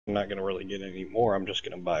I'm not gonna really get any more. I'm just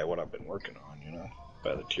gonna buy what I've been working on, you know?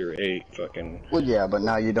 Buy the tier 8 fucking... Well, yeah, but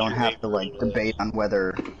now you don't have to, like, version. debate on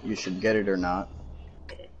whether you should get it or not.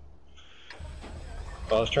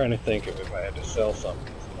 Well, I was trying to think of if I had to sell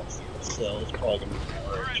something. Sell, it's probably gonna be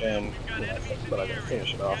more gen, but I gotta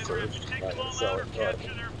finish it off first. I'm not gonna sell it until I've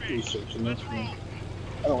been researching this one.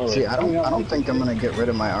 I don't really, See, I don't think I'm gonna get rid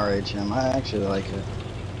of my RHM. I actually like it.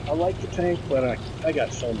 I like the tank, but I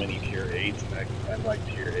got so many tier 8s, and I like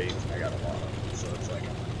tier 8s, and I got a lot of them, so it's like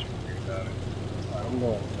I'm not too worried about it. I'm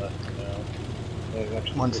going left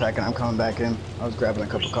now. 1 second, I'm coming back in. I was grabbing a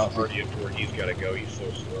cup of coffee. Already up to where he's gotta go, he's so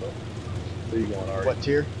slow. Where are you going, Artie? What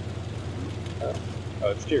tier?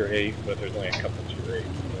 It's tier 8, but there's only a couple tier 8s.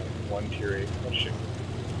 One tier 8. Oh shit.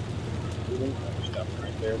 Stop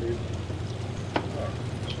right there, dude.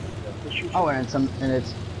 Oh, and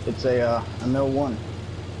it's a mill 1.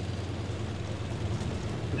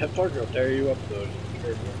 That fucker will tear you up though.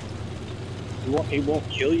 He won't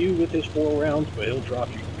kill you with his 4 rounds, but he'll drop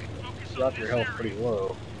your health pretty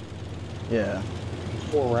low. Yeah.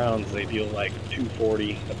 4 rounds, they deal like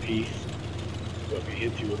 240 a piece. So if he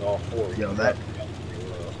hits you with all 4, yo, that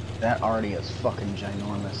already is fucking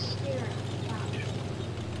ginormous.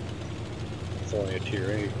 It's only a tier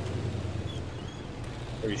 8.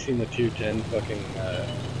 Have you seen the 210 fucking,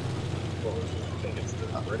 what was it? I think it's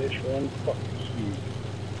the British one? Fucking huge.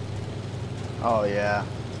 Oh yeah.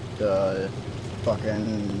 The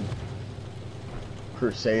fucking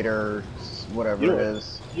Crusader, whatever it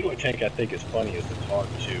is. You know what tank I think is funny is the Tog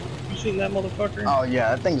 2. You seen that motherfucker? Oh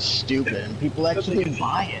yeah, that thing's stupid and people actually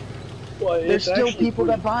buy it. Well, there's still people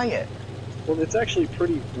that buy it. Well, it's actually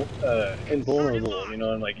pretty invulnerable, you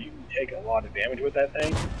know, and like you can take a lot of damage with that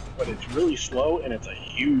thing, but it's really slow and it's a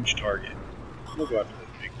huge target. We'll go after this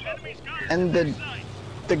big top. And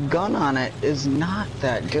the gun on it is not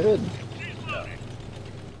that good. No.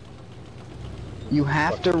 You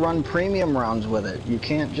have to run premium rounds with it. You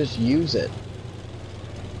can't just use it.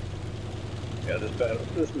 Yeah,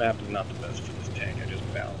 this map is not the best for this tank. I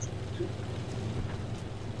just balanced it.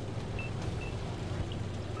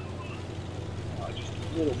 Just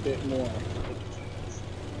a little bit more.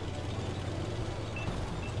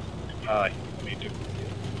 Let me do.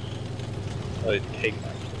 Take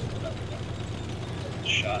my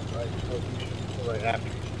shot right after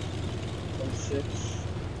me. 1-6.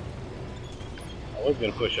 I was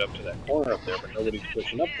gonna push up to that corner up there, but nobody's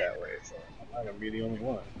pushing up that way, so I'm not gonna be the only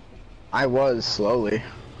one. I was slowly.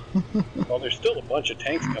 Well, there's still a bunch of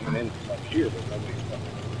tanks coming in from up here, but nobody's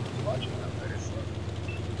fucking watching out there, so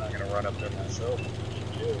I'm not gonna run up there myself.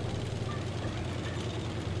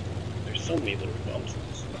 There's so many little bumps in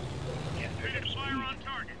this. Can't pick up fire on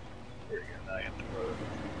target. There you go, now you have to throw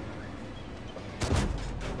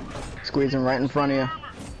it. Squeezing right in front of you.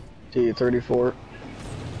 T-34. We're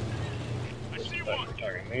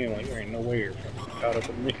talking, man, like there ain't no way you're fucking caught up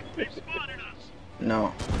with me.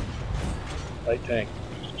 No. Light tank,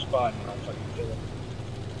 just a spot and I'll fucking kill him.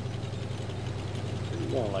 Where you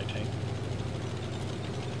going, light tank?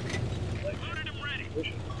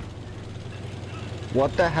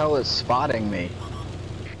 What the hell is spotting me?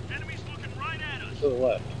 Enemies looking right at us. To the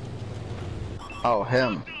left. Oh,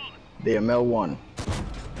 him. The Emil 1. That's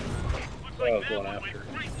what I was going after.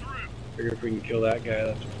 Figure if we can kill that guy,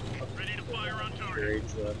 that's ready to fire on target.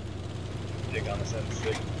 Take on this M6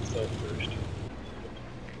 myself first.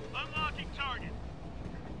 Unlocking target.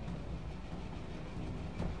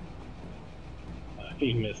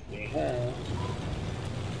 He missed me, huh?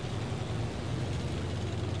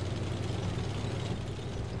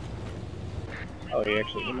 Oh, he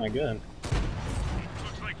actually hit my gun.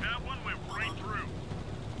 Looks like that one went right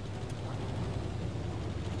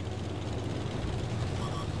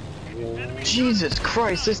through. Jesus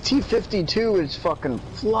Christ, this T-52 is fucking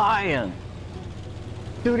flying.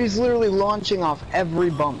 Dude, he's literally launching off every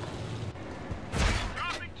bump.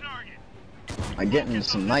 I'm getting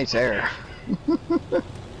some nice air. I'm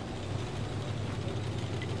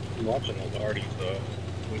watching those Arties though.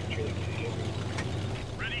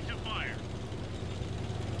 Ready to fire.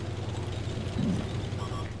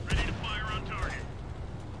 Ready to fire on target.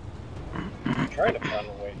 I'm trying to find a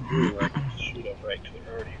way through where I can shoot up right to the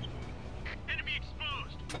Arties. Enemy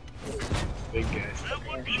exposed. Big guys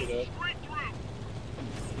fucking our shit up.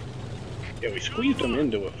 Yeah, we squeezed them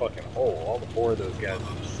into a fucking hole. All the 4 of those guys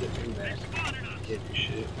are just sitting in there. Can't do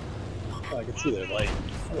shit. Oh, I can see their light.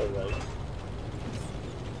 Hello, light.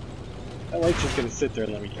 That light's just gonna sit there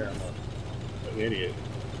and let me tear him up. What an idiot.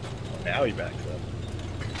 Oh, now he backs up.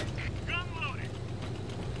 Gun loaded.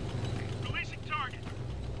 Releasing target.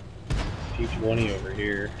 T20 over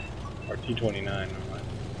here. Or T29, never mind.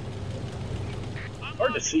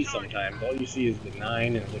 hard to see sometimes. All you see is the 9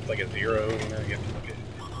 and it looks like a 0. You know, you have to look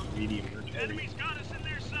at medium or heavy. Enemies got us in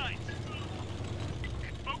their sights.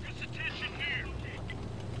 Focus attention here.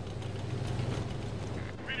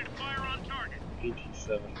 Ready to fire on target.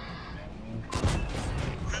 AT-7.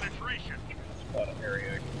 Penetration. Spot an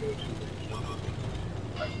area I can go to.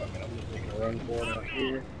 I'm just making a run for it out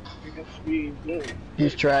here. We got speed. Go.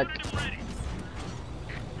 He's tracked.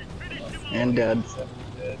 And dead.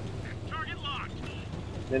 Dead. Target locked.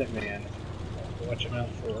 Minuteman. Watch him out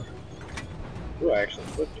for. Ooh, I actually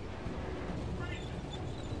flipped him.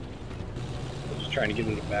 I'm just trying to get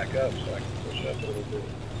him to back up so I can push up a little bit.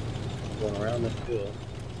 Going around this hill.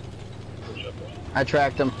 Push up. I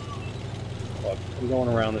tracked him. Well, I'm going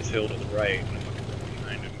around this hill to the right, and I'm looking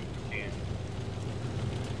behind him if I can.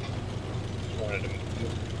 Just wanted to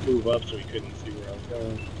move up so he couldn't see where I was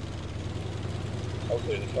going.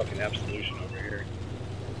 Hopefully the fucking absolution over here.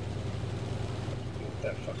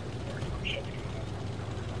 That fucking part.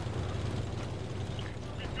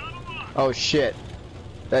 Oh shit.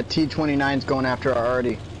 That T-29's going after our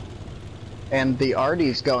Artie. And the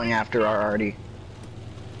Artie's going after our Artie.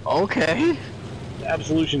 Okay. The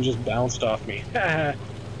absolution just bounced off me.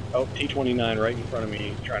 Oh, T-29 right in front of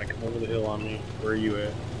me, trying to come over the hill on me. Where are you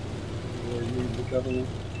at? Where are you recovering?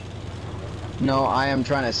 No, I am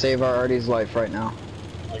trying to save our Artie's life right now.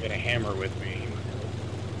 I got a hammer with me.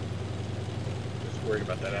 Just worried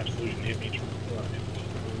about that absolution hitting each one.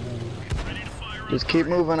 Just keep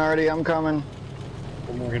moving, Artie. I'm coming.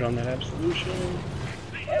 One more hit on that absolution.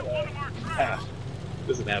 Ah,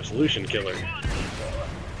 this is an absolution killer.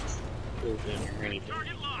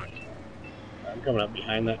 I'm coming up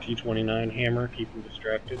behind that T-29 hammer, keep him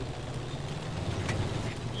distracted.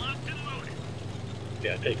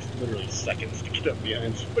 Yeah, it takes literally seconds to get up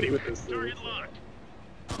behind somebody with this thing.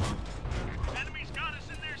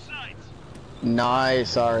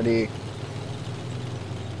 Nice, Artie.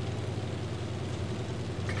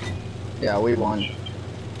 Yeah, we won.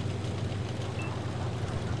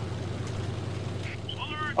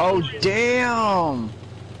 Oh, damn!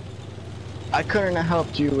 I couldn't have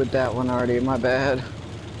helped you with that one, Artie. My bad.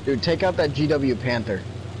 Dude, take out that GW Panther.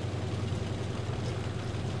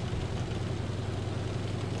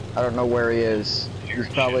 I don't know where he is. He's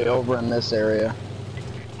probably over in this area.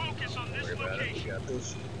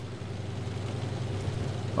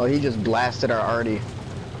 Oh, he just blasted our Artie.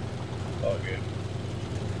 Oh, good.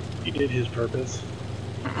 He did his purpose.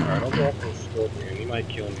 Alright, I'll go off this Scorpion. He might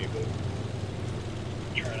kill me, but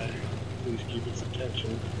I'm trying to at least keep its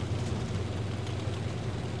attention.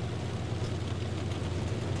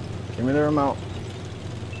 Give me the remote.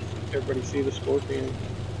 Everybody see the Scorpion?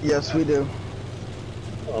 Yes, we do.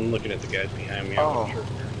 Well, I'm looking at the guys behind me. I'm not sure if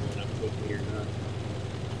they're going up with me or not.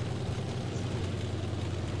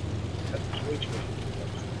 That's the switch.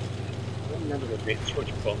 I don't remember the main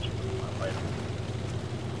switch bumps from my life.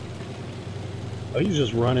 Oh, he's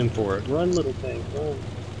just running for it. Run, little thing, run.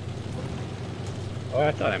 Oh,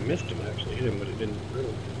 I thought I missed him actually. Hit him, but it didn't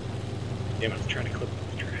really. Damn, I was trying to clip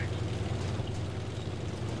the tracks.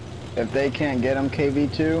 If they can't get him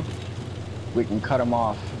KV2, we can cut him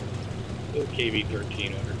off. Little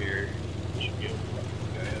KV13 over here. Should be able to fuck this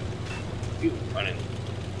guy up. He's running.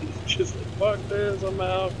 He's just like, fuck this, I'm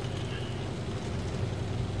out.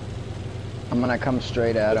 I'm gonna come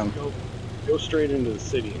straight at him. Go straight into the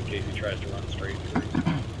city in case he tries to run straight through.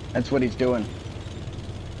 That's what he's doing.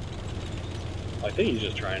 I think he's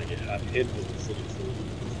just trying to get out hidden in the city so he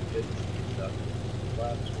can hit stuff.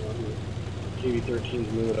 Last one.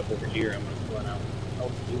 KV13's moving up over here. I'm gonna run out.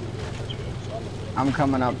 Help you. I'm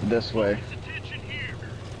coming up this way.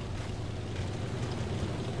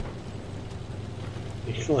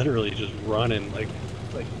 He's literally just running like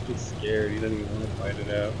he's just scared. He doesn't even want to fight it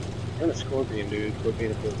out. Run a Scorpion, dude.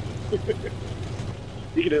 Scorpion ability.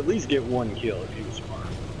 He could at least get one kill if he was smart.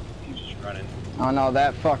 He's just running. Oh no,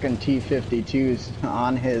 that fucking T-52's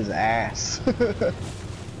on his ass. Well,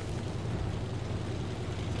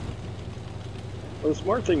 the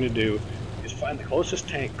smart thing to do is find the closest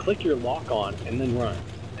tank, click your lock on, and then run.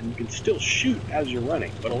 And you can still shoot as you're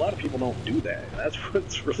running, but a lot of people don't do that. And that's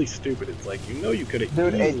what's really stupid. It's like, you know you could have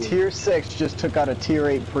Dude, a tier 6 just took out a tier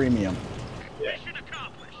 8 premium. Yeah.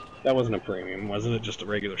 That wasn't a premium, wasn't it? Just a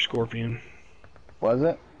regular Scorpion. Was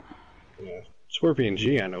it? Yeah. Scorpion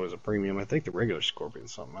G I know is a premium. I think the regular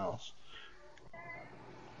Scorpion's something else.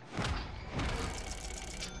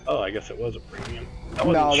 Oh, I guess it was a premium.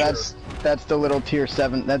 No, that's the little tier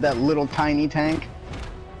 7, that little tiny tank.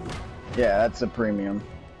 Yeah, that's a premium.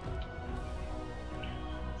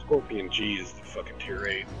 Scorpion G is the fucking tier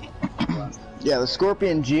 8. Yeah, the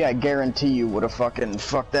Scorpion G, I guarantee you would have fucking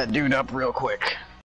fucked that dude up real quick.